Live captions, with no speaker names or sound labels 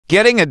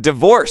Getting a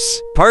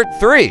divorce, Part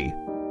 3.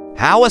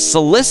 How a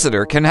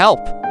solicitor can help.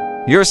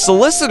 Your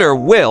solicitor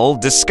will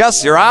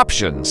discuss your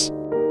options,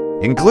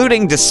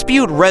 including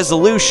dispute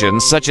resolution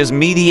such as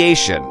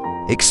mediation.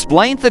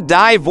 Explain the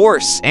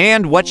divorce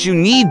and what you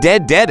need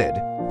deaded.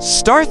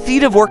 Start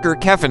theta worker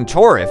Kevin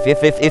Torif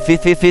if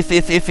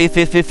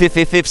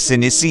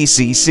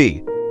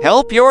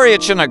help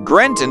Yoriachin a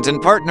Grentant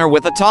and partner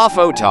with a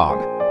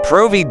Tofotong.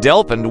 Provi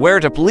delpend where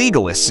to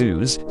legal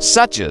issues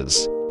such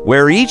as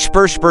where each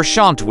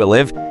pershant will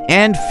live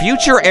and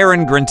future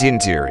Aaron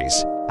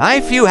Grentinteries.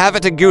 If you have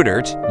it a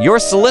goodert, your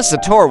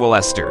solicitor will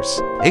esters.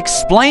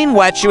 Explain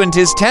what you and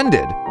tis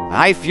tended.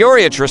 I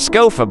Furia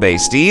Triscofa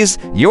basties,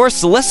 your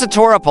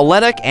solicitor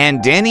apoletic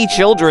and Danny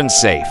children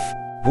safe.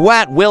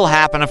 What will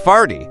happen a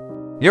farty?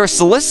 Your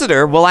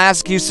solicitor will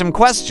ask you some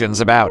questions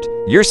about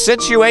your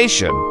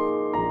situation,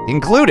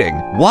 including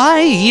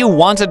why you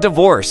want a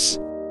divorce.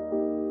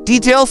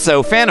 Detail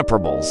so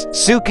fanaprables,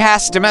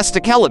 sucas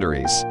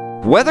domesticalitaries.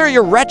 Whether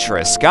you're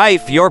retrisk,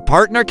 if your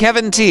partner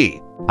Kevin T.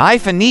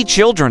 If any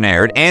children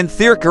aired and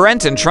thir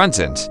currentin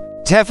truntant.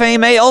 Tefe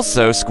may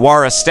also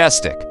squara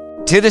stestic.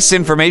 Tidis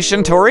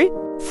information Tori?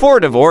 For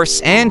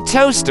divorce and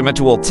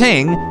toastamatul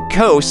ting,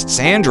 coasts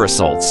and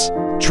results.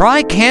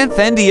 Try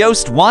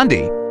canthendiost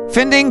wandi.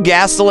 Finding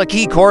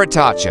gasalaki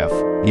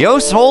koratachev.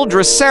 Yos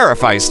holdra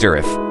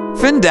seraphisterif.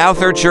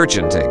 Findouther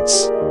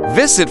churchentings.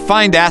 Visit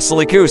find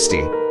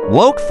asalikusti.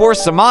 Loke for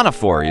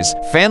samanophores,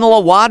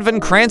 fanala wadvan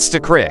kransta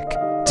crick.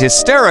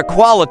 Tistera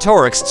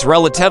qualatorix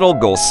relatetal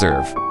goal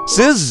serve.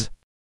 Siz.